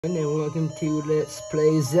And welcome to Let's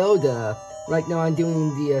Play Zelda. Right now I'm doing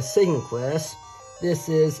the second quest. This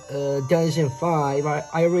is Dungeon 5. I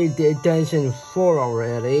already did Dungeon 4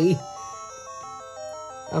 already.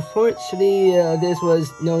 Unfortunately, this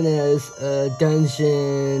was known as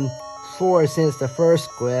Dungeon 4 since the first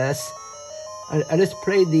quest. I just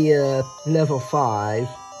played the level 5.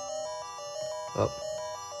 Oh.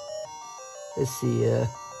 Let's see,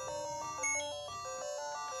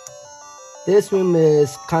 this room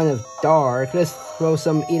is kind of dark. Let's throw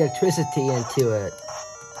some electricity into it.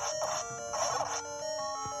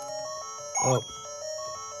 Oh.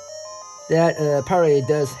 That probably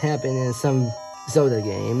does happen in some Zelda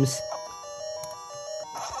games.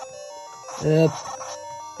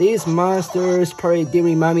 These monsters probably do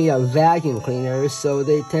remind me of vacuum cleaners, so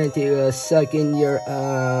they tend to suck in your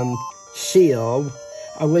shield,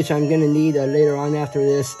 which I'm gonna need later on after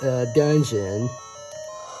this dungeon.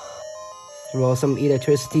 Throw some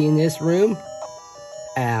electricity in this room.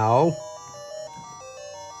 Ow.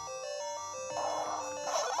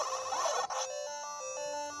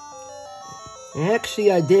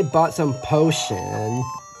 Actually, I did bought some potion.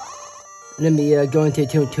 Let me go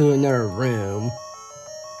into another room.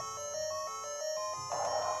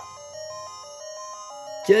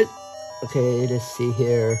 Okay, let's see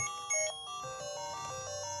here.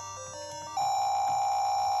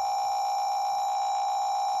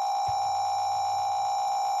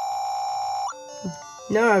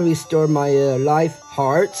 Now I restore my life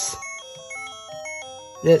hearts.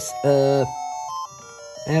 Let's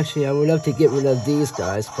actually I would love to get rid of these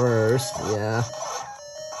guys first. Yeah.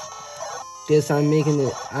 Guess I'm making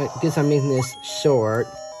this short.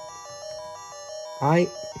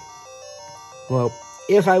 Well,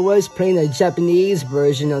 if I was playing a Japanese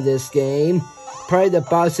version of this game, probably the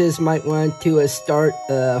bosses might want to start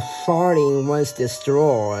farting once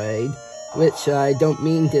destroyed. Which I don't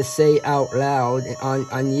mean to say out loud on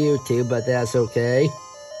YouTube, but that's okay.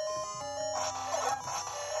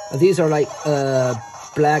 These are like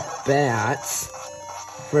black bats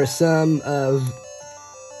for some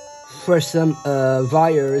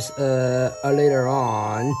virus later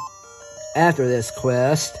on after this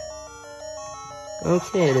quest.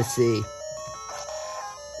 Okay, let's see.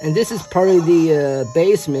 And this is part of the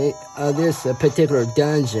basement of this particular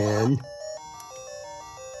dungeon.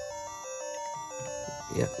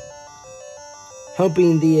 Yep.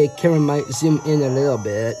 Hoping the camera might zoom in a little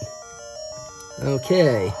bit.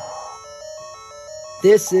 Okay.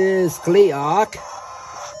 This is Gleeok.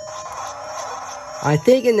 I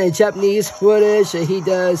think in the Japanese footage he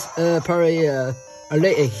does probably a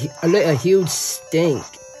huge stink.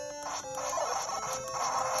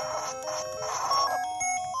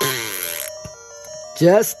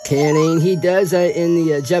 Just kidding. He does that in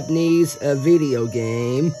the Japanese video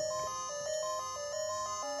game.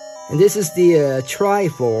 And this is the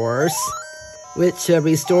Triforce, which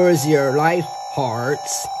restores your life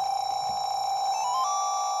hearts.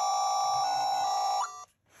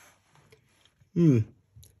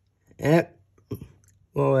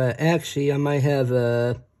 Actually, I might have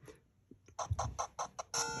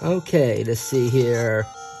okay, let's see here.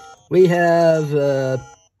 We have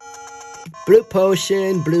blue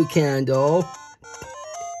potion, blue candle.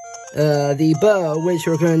 The bow, which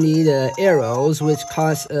we're gonna need arrows, which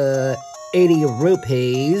cost 80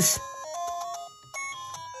 rupees.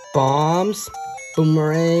 Bombs,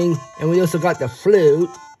 boomerang, and we also got the flute,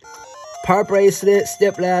 power bracelet,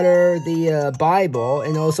 step ladder, the Bible,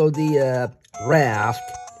 and also the raft.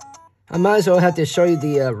 I might as well have to show you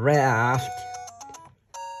the raft.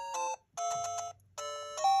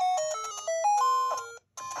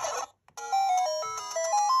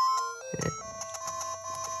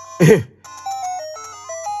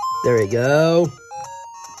 There we go.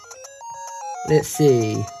 Let's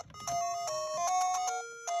see.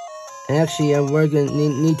 Actually, we're gonna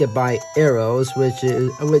need to buy arrows, which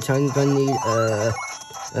I'm gonna need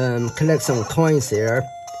collect some coins here.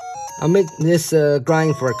 I'll make this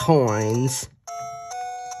grind for coins.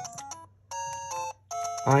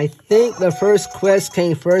 I think the first quest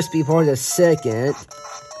came first before the second.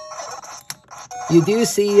 You do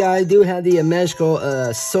see I do have the magical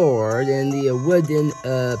sword and the wooden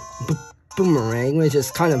boomerang, which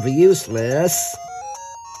is kind of useless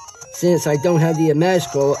since I don't have the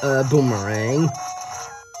magical boomerang,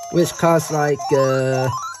 which costs like I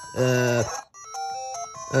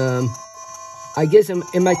guess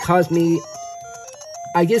it might cost me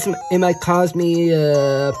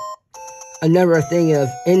another thing of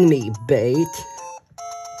enemy bait.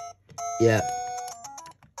 Yeah.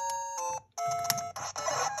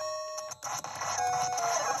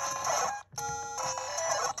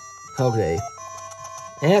 Okay.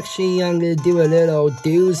 Actually, I'm gonna do a little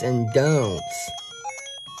do's and don'ts.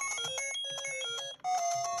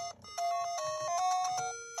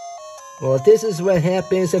 Well, this is what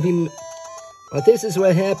happens if you. Well, this is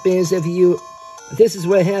what happens if you. This is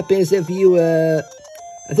what happens if you.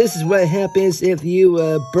 This is what happens if you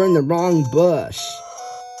burn the wrong bush.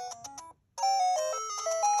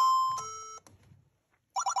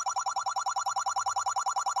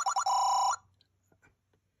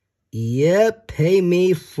 Yep, pay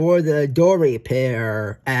me for the door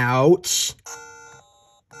repair. Ouch.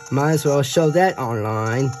 Might as well show that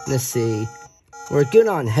online. Let's see. We're good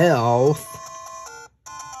on health.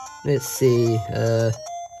 Let's see.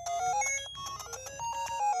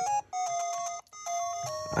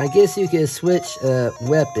 I guess you can switch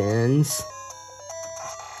weapons.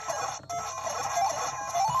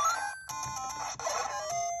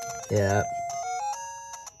 Yeah.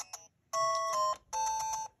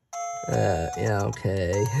 Yeah,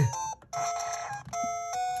 okay.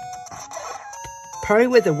 Probably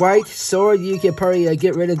with the white sword, you can probably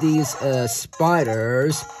get rid of these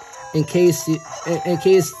spiders, in case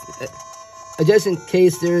just in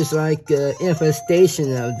case there's like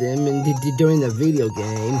infestation of them during the video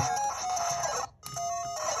game.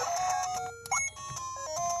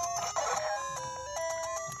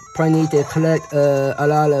 Probably need to collect a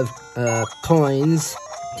lot of coins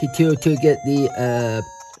to get the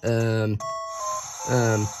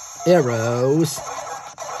arrows.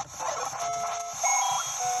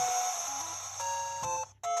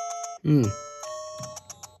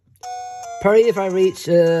 Probably if I reach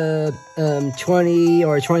 20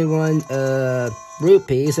 or 21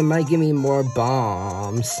 rupees, it might give me more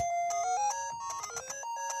bombs.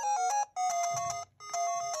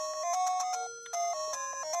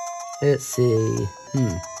 Let's see.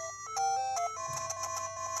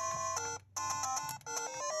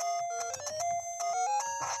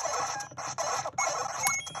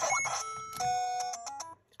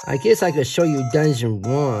 I guess I could show you Dungeon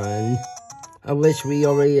 1, of which we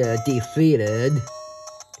already defeated.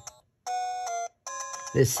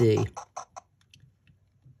 Let's see.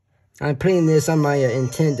 I'm playing this on my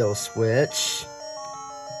Nintendo Switch.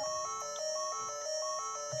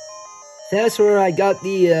 That's where I got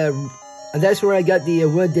the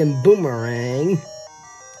wooden boomerang.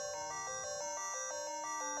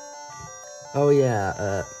 Oh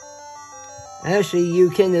yeah, actually you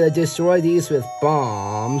can destroy these with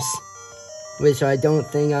bombs, which I don't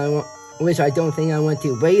think I want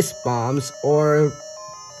to waste bombs or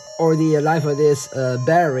the life of this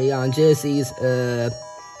battery on Jesse's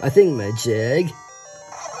thingamajig.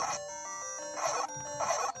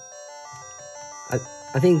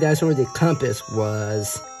 I think that's where the compass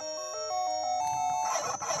was.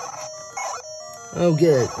 Oh,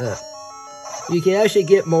 good. You can actually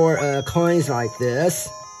get more coins like this.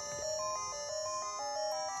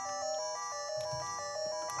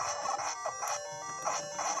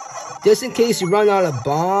 Just in case you run out of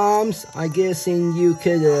bombs, I guess you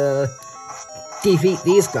could defeat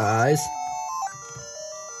these guys.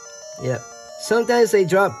 Yep. Sometimes they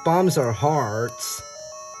drop bombs or hearts.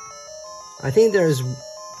 I think those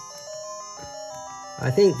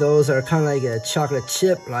are kind of like a chocolate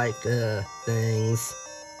chip like things.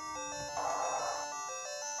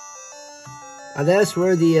 And that's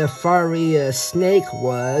where the fiery snake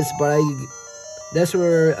was, that's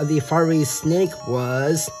where the fiery snake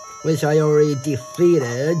was, which I already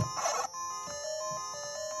defeated.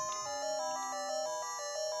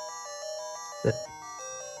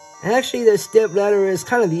 Actually, the step ladder is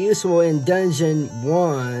kind of useful in Dungeon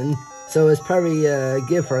 1, so it's probably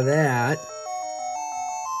good for that.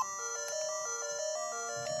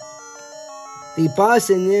 The boss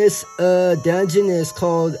in this dungeon is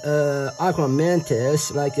called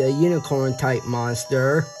Aquamantis, like a unicorn type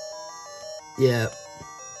monster. Yeah.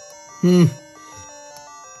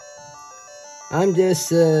 I'm just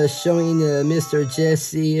showing Mr.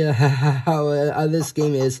 Jesse how this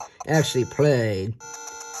game is actually played.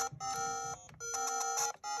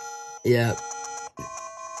 Yeah.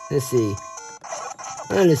 Let's see.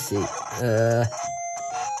 Let's see.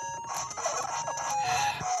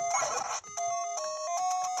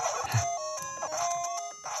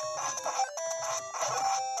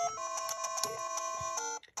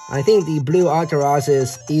 I think the blue Octaros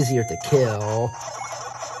is easier to kill.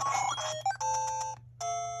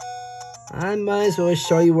 I might as well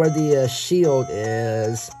show you where the shield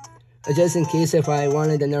is. Just in case if I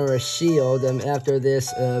wanted another shield after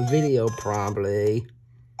this video, probably.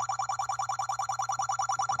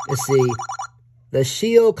 Let's see. The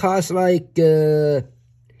shield costs like,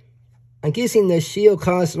 I'm guessing the shield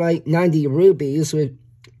costs like 90 rupees,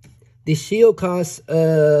 The shield costs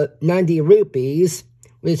 90 rupees,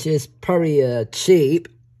 which is pretty cheap.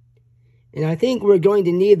 And I think we're going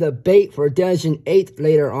to need the bait for Dungeon 8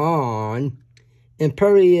 later on. And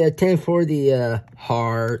probably 10 for the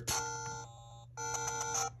heart.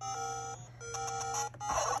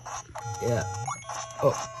 Yeah.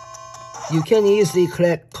 Oh. You can easily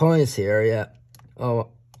collect coins here, yeah. Oh,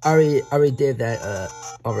 I already did that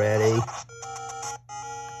already.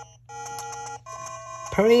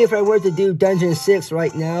 Probably if I were to do Dungeon 6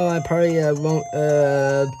 right now, I probably won't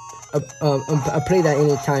I'll play that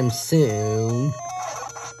anytime soon.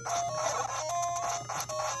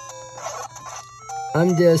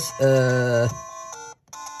 I'm just ow.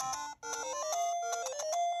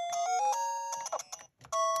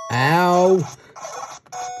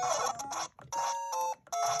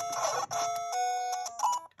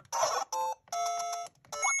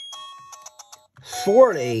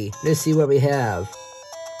 $40. Let's see what we have.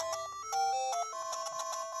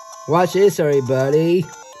 Watch this, everybody.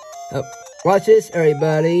 Watch this,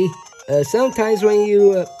 everybody. Sometimes when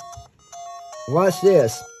you watch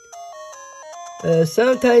this.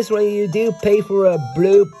 Sometimes when you do pay for a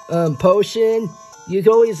blue potion, you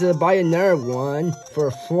can always buy another one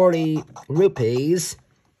for 40 rupees.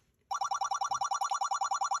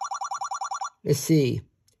 Let's see.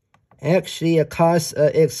 Actually, it costs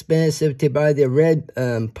expensive to buy the red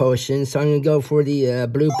potion, so I'm going to go for the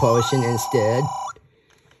blue potion instead.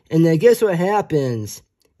 And then guess what happens?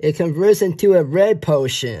 It converts into a red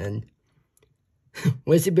potion.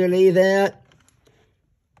 Would you believe that?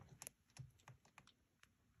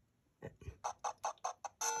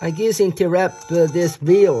 I guessing to wrap this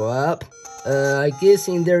video up, I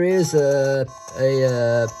guessing there is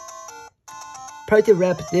probably to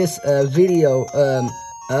wrap this video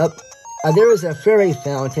up. There is a fairy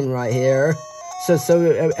fountain right here, so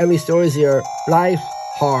it restores your life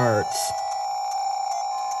hearts.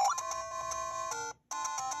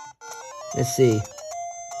 Let's see.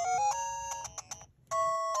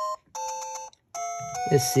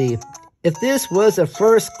 Let's see. If this was a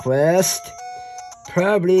first quest,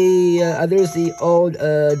 probably there's the old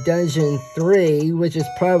Dungeon 3, which is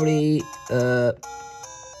probably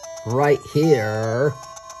right here.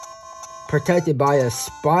 Protected by a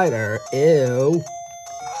spider. Ew.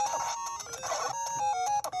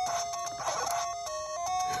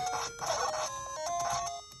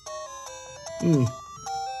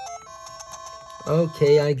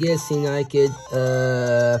 Okay, I guess I could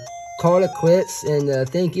call it quits, and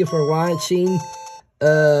thank you for watching.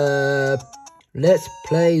 Let's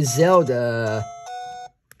play Zelda.